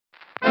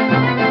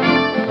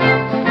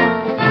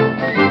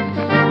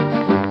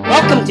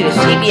to the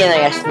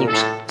CBNIS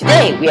News.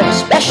 Today we have a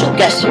special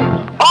guest here,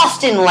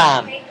 Austin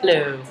Lamb.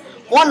 Hello.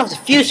 One of the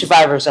few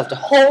survivors of the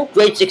whole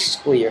grade 6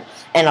 school year,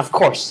 and of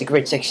course the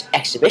grade 6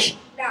 exhibition.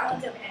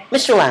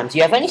 Mr. Lamb, do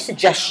you have any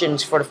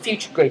suggestions for the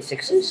future grade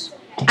 6s?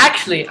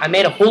 Actually, I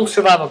made a whole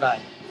survival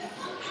guide.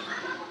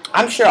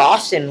 I'm sure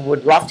Austin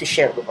would love to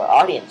share it with our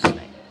audience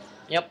tonight.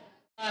 Yep.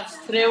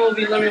 Today we'll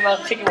be learning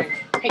about chicken wings.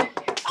 Hey.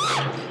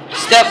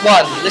 Step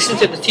 1, listen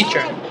to the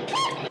teacher.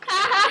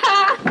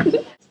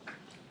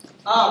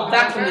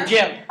 Back from the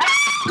gym.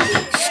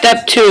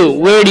 Step 2,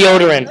 wear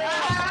deodorant.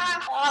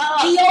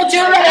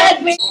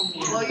 Deodorant!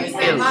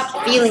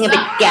 Feeling a bit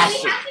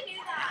gassy.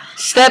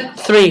 Step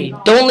 3,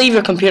 don't leave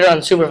your computer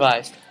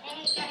unsupervised.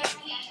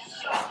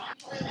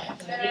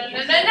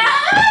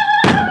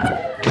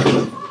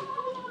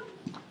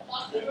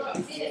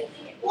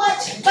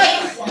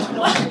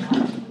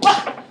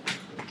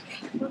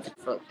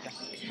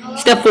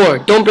 Step 4,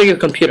 don't break your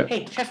computer.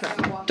 Hey,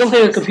 Chestnut, don't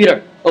break your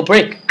computer. It'll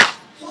break.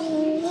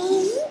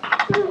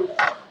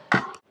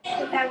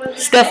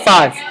 Step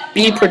 5,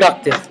 be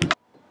productive.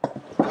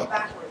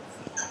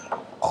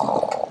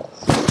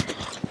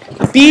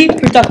 Be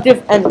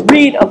productive and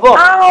read a book.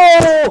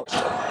 Ow!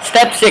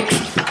 Step 6,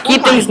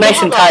 keep things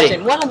nice and tidy.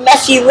 What a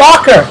messy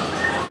locker!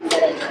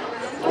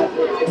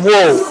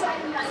 Whoa,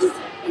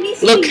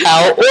 look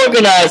how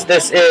organized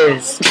this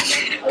is.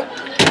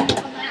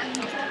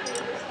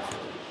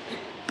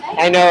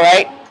 I know,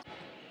 right?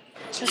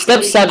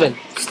 Step 7,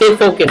 stay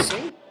focused.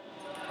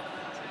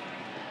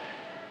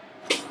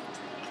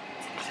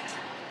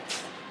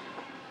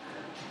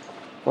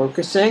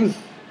 Focusing.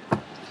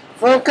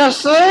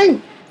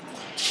 Focusing!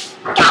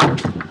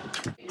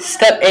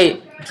 Step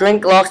 8,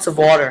 drink lots of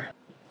water.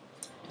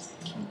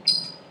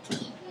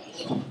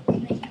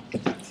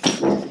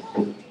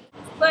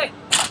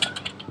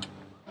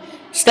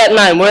 Step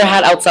 9, wear a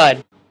hat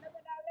outside.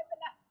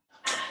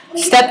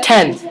 Step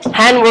 10,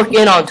 hand work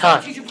in on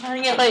time.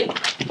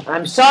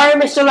 I'm sorry,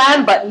 Mr.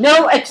 Lamb, but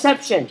no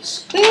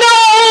exceptions. No!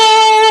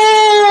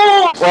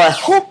 Well, I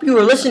hope you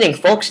were listening,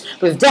 folks,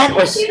 because that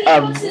was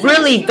a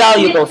really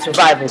valuable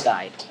survival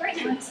guide.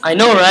 I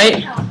know,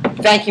 right?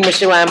 Thank you,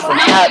 Mr. Lamb, for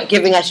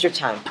giving us your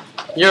time.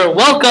 You're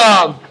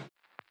welcome!